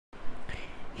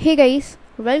Hey guys,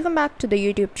 welcome back to the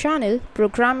YouTube channel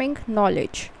Programming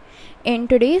Knowledge. In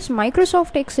today's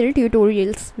Microsoft Excel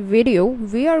tutorials video,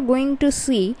 we are going to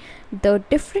see the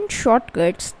different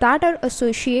shortcuts that are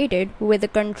associated with the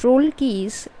control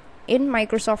keys in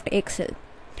Microsoft Excel.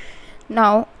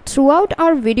 Now, throughout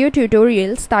our video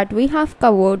tutorials that we have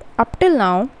covered up till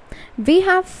now, we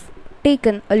have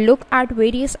taken a look at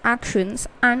various actions,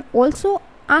 and also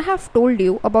I have told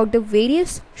you about the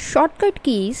various shortcut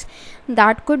keys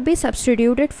that could be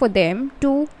substituted for them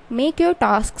to make your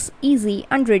tasks easy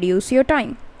and reduce your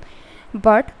time.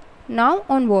 But now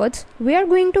onwards, we are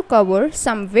going to cover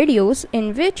some videos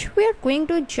in which we are going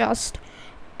to just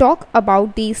talk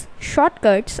about these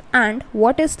shortcuts and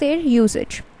what is their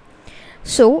usage.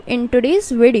 So in today's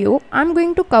video, I'm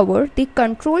going to cover the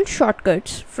control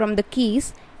shortcuts from the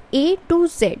keys A to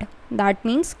Z. That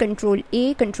means Ctrl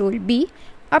A, Ctrl B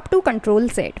up to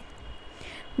Ctrl Z.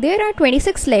 There are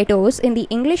 26 letters in the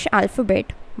English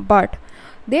alphabet, but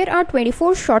there are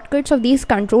 24 shortcuts of these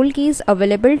control keys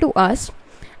available to us,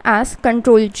 as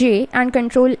Ctrl J and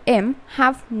Ctrl M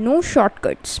have no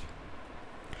shortcuts.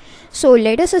 So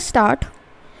let us start.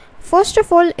 First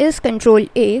of all is Ctrl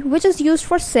A, which is used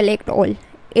for select all.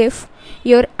 If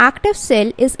your active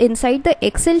cell is inside the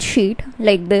Excel sheet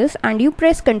like this and you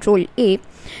press Ctrl A,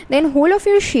 then whole of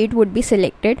your sheet would be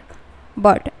selected.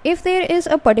 But if there is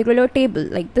a particular table,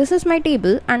 like this is my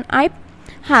table, and I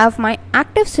have my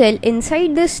active cell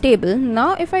inside this table,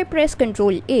 now if I press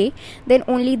Ctrl A, then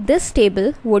only this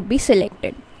table would be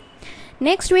selected.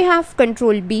 Next we have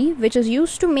Ctrl B, which is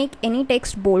used to make any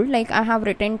text bold, like I have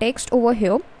written text over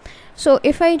here. So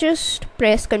if I just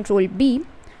press Ctrl B,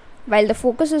 while the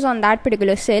focus is on that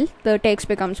particular cell, the text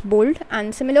becomes bold,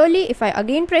 and similarly if I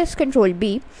again press Ctrl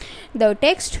B, the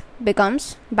text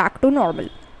becomes back to normal.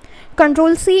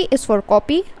 Ctrl C is for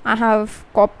copy. I have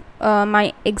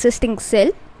my existing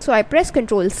cell, so I press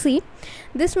Ctrl C.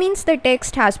 This means the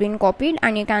text has been copied,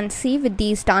 and you can see with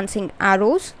these dancing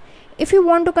arrows. If you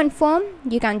want to confirm,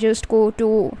 you can just go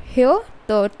to here,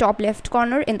 the top left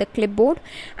corner in the clipboard,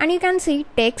 and you can see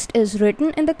text is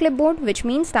written in the clipboard, which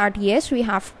means that yes, we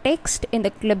have text in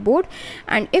the clipboard,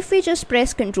 and if we just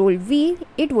press Ctrl V,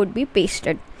 it would be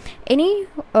pasted any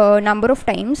number of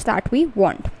times that we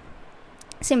want.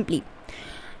 Simply.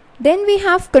 Then we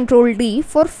have Ctrl D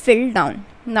for fill down.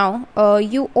 Now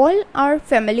you all are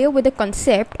familiar with the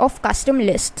concept of custom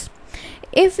lists.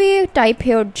 If we type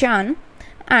here Jan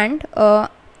and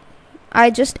I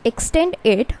just extend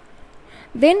it,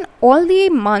 then all the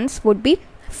months would be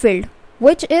filled,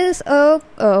 which is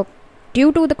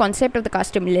due to the concept of the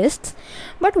custom lists.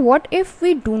 But what if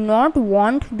we do not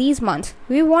want these months?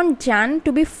 We want Jan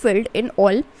to be filled in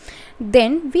all.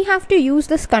 Then we have to use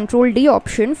this Ctrl D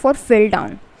option for fill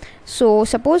down. So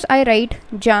suppose I write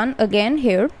Jan again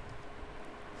here,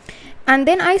 and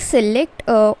then I select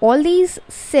all these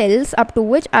cells up to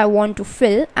which I want to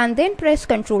fill, and then press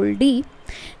Ctrl D.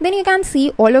 Then you can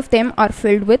see all of them are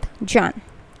filled with Jan.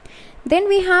 Then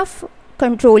we have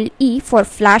Ctrl E for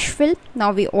flash fill.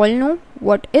 Now we all know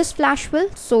what is flash fill.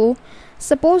 So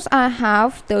suppose I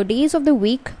have the days of the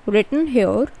week written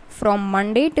here from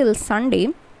Monday till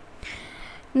Sunday.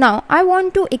 Now I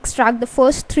want to extract the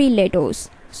first three letters,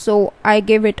 so I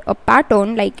give it a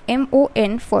pattern like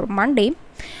MON for Monday,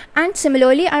 and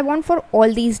similarly I want for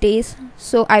all these days,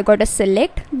 so I gotta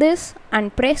select this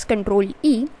and press Ctrl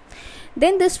E.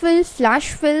 Then this will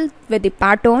flash fill with the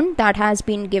pattern that has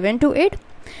been given to it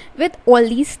with all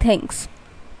these things.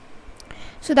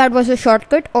 So that was a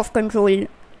shortcut of Ctrl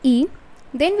E.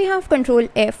 Then we have Ctrl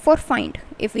F for find.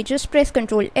 If we just press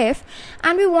Ctrl F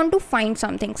and we want to find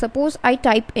something, suppose I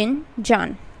type in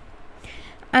Jan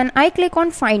and I click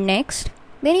on find next,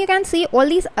 then you can see all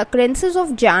these occurrences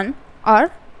of Jan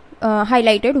are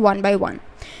highlighted one by one.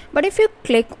 But if you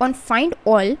click on find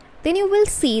all, then you will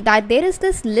see that there is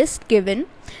this list given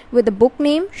with the book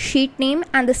name, sheet name,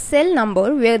 and the cell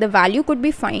number where the value could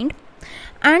be found,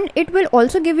 and it will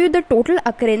also give you the total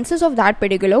occurrences of that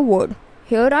particular word.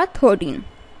 Here are 13.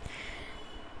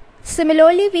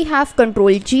 Similarly, we have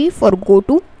Ctrl G for go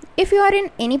to. If you are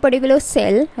in any particular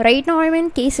cell, right now I am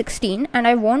in K16 and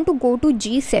I want to go to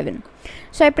G7.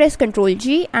 So I press Ctrl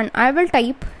G and I will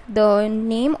type the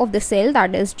name of the cell,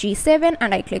 that is G7,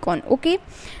 and I click on OK.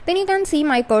 Then you can see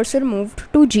my cursor moved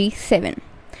to G7.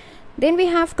 Then we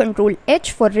have Ctrl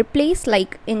H for replace,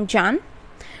 like in Jan,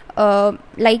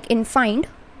 like in find,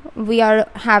 we are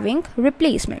having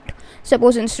replacement.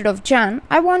 Suppose instead of Jan,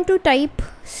 I want to type,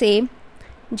 say,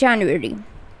 January.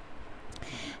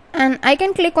 And I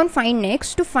can click on find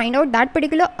next to find out that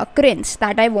particular occurrence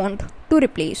that I want to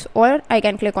replace, or I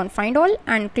can click on find all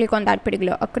and click on that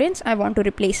particular occurrence. I want to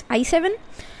replace I7.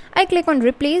 I click on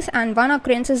replace and one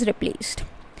occurrence is replaced.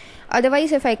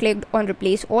 Otherwise, if I clicked on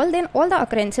replace all, then all the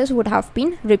occurrences would have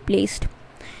been replaced.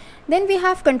 Then we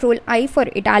have Ctrl I for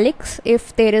italics.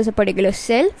 If there is a particular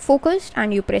cell focused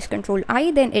and you press Ctrl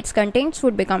I, then its contents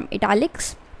would become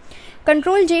italics.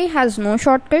 Ctrl J has no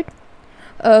shortcut.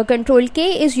 Ctrl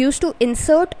K is used to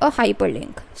insert a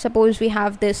hyperlink. Suppose we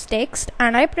have this text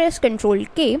and I press Ctrl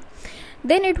K,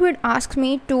 then it would ask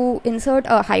me to insert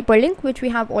a hyperlink, which we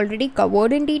have already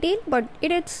covered in detail, but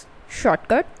it is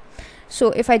shortcut.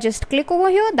 So if I just click over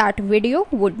here, that video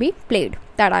would be played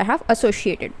that I have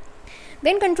associated.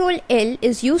 Then Ctrl L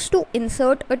is used to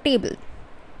insert a table.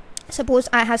 Suppose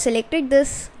I have selected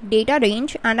this data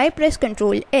range and I press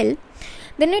Ctrl L,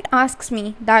 then it asks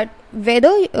me that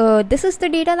whether this is the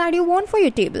data that you want for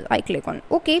your table. I click on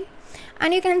OK,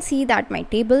 and you can see that my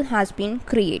table has been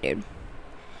created.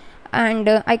 And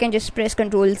I can just press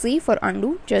Ctrl Z for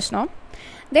undo just now.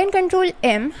 Then Ctrl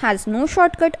M has no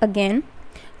shortcut again.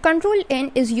 Ctrl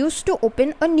N is used to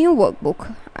open a new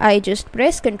workbook. I just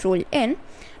press Ctrl N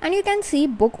and you can see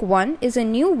book 1 is a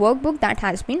new workbook that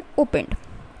has been opened.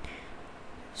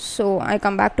 So I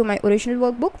come back to my original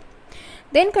workbook.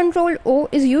 Then Ctrl O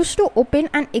is used to open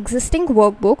an existing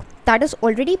workbook that is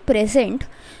already present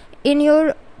in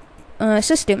your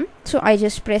system. So I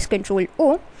just press Ctrl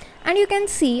O and you can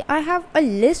see I have a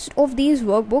list of these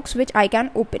workbooks which I can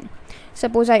open.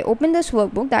 Suppose I open this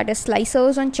workbook, that is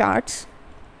slicers on charts.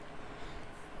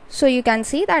 So you can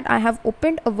see that I have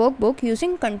opened a workbook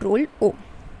using Ctrl O.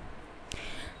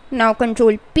 Now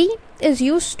Ctrl P is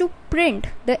used to print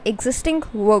the existing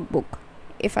workbook.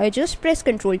 If I just press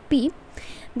Ctrl P,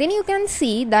 then you can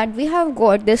see that we have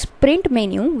got this print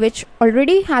menu which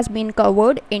already has been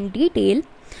covered in detail,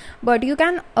 but you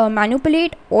can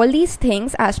manipulate all these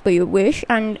things as per your wish,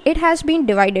 and it has been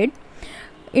divided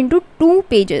into 2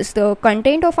 pages. The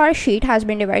content of our sheet has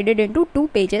been divided into 2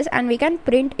 pages and we can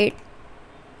print it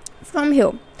from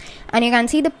here, and you can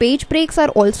see the page breaks are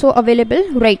also available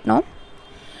right now.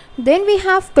 Then we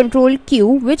have Ctrl Q,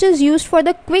 which is used for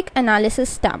the quick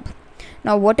analysis tab.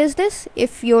 Now what is this?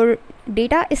 If your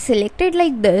data is selected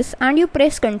like this and you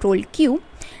press Ctrl Q,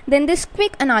 then this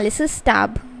quick analysis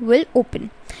tab will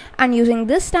open, and using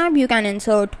this tab you can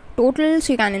insert totals,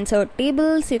 you can insert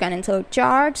tables, you can insert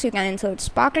charts, you can insert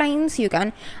sparklines, you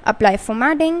can apply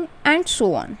formatting and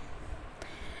so on.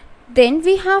 Then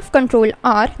we have Ctrl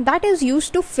R, that is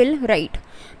used to fill right.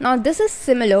 Now this is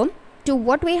similar to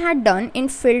what we had done in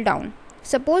fill down.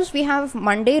 Suppose we have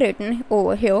Monday written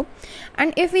over here,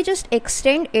 and if we just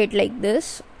extend it like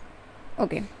this,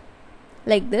 okay,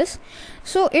 like this,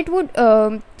 so it would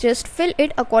just fill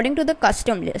it according to the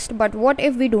custom list. But what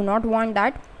if we do not want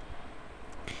that?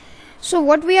 So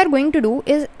what we are going to do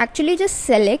is actually just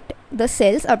select the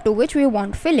cells up to which we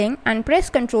want filling and press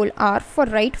Ctrl R for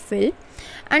right fill,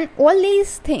 and all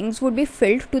these things would be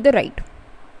filled to the right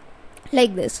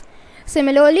like this.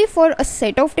 Similarly, for a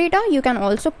set of data, you can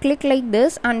also click like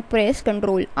this and press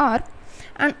Ctrl R,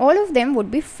 and all of them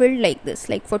would be filled like this.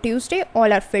 Like for Tuesday,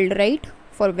 all are filled right.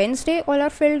 For Wednesday, all are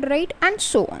filled right, and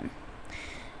so on.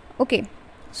 Okay,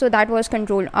 so that was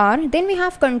Ctrl R. Then we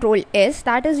have Ctrl S,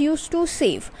 that is used to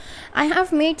save. I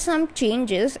have made some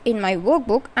changes in my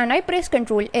workbook and I press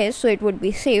Ctrl S, so it would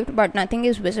be saved, but nothing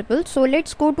is visible. So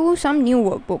let's go to some new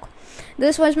workbook.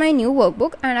 This was my new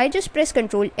workbook and I just press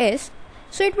Ctrl S.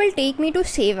 So it will take me to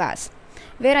save as,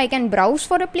 where I can browse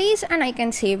for a place and I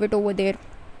can save it over there.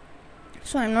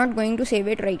 So I'm not going to save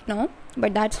it right now,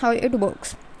 but that's how it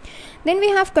works. Then we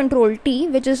have Ctrl T,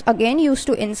 which is again used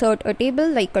to insert a table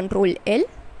like Ctrl L.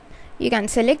 You can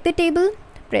select the table,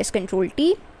 press Ctrl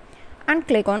T and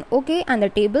click on OK, and the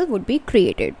table would be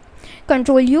created.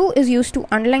 Ctrl U is used to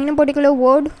underline a particular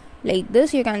word like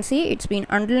this. You can see it's been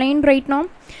underlined right now.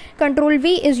 Ctrl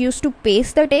V is used to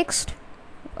paste the text,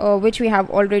 which we have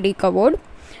already covered.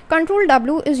 Ctrl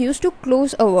W is used to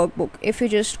close a workbook. If you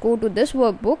just go to this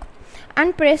workbook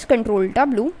and press Ctrl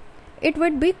W, it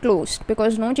would be closed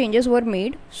because no changes were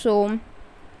made. So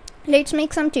let's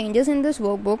make some changes in this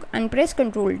workbook and press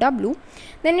Ctrl W.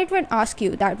 Then it would ask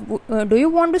you that do you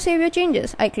want to save your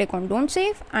changes? I click on don't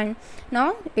save, and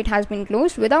now it has been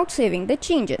closed without saving the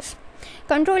changes.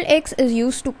 Ctrl X is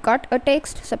used to cut a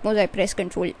text. Suppose I press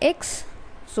Ctrl X,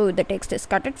 so the text is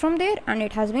cut from there and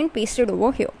it has been pasted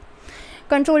over here.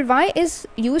 Ctrl Y is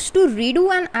used to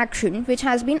redo an action which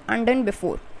has been undone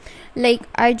before. Like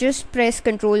I just press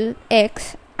Ctrl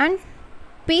X and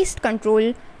paste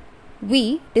Ctrl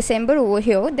V December over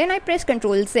here, then I press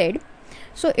Ctrl Z,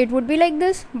 so it would be like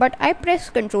this, but I press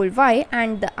Ctrl Y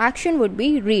and the action would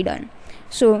be redone.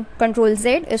 So Ctrl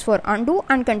Z is for undo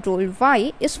and Ctrl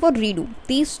Y is for redo.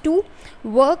 These two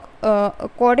work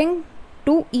according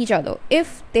to each other.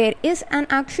 If there is an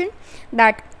action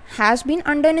that has been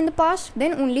undone in the past,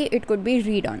 then only it could be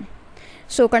redone.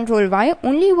 So Ctrl Y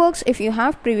only works if you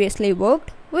have previously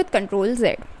worked with Ctrl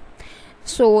Z.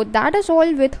 So that is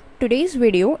all with today's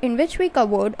video, in which we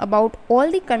covered about all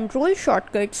the control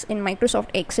shortcuts in Microsoft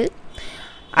Excel.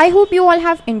 I hope you all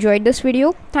have enjoyed this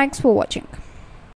video. Thanks for watching.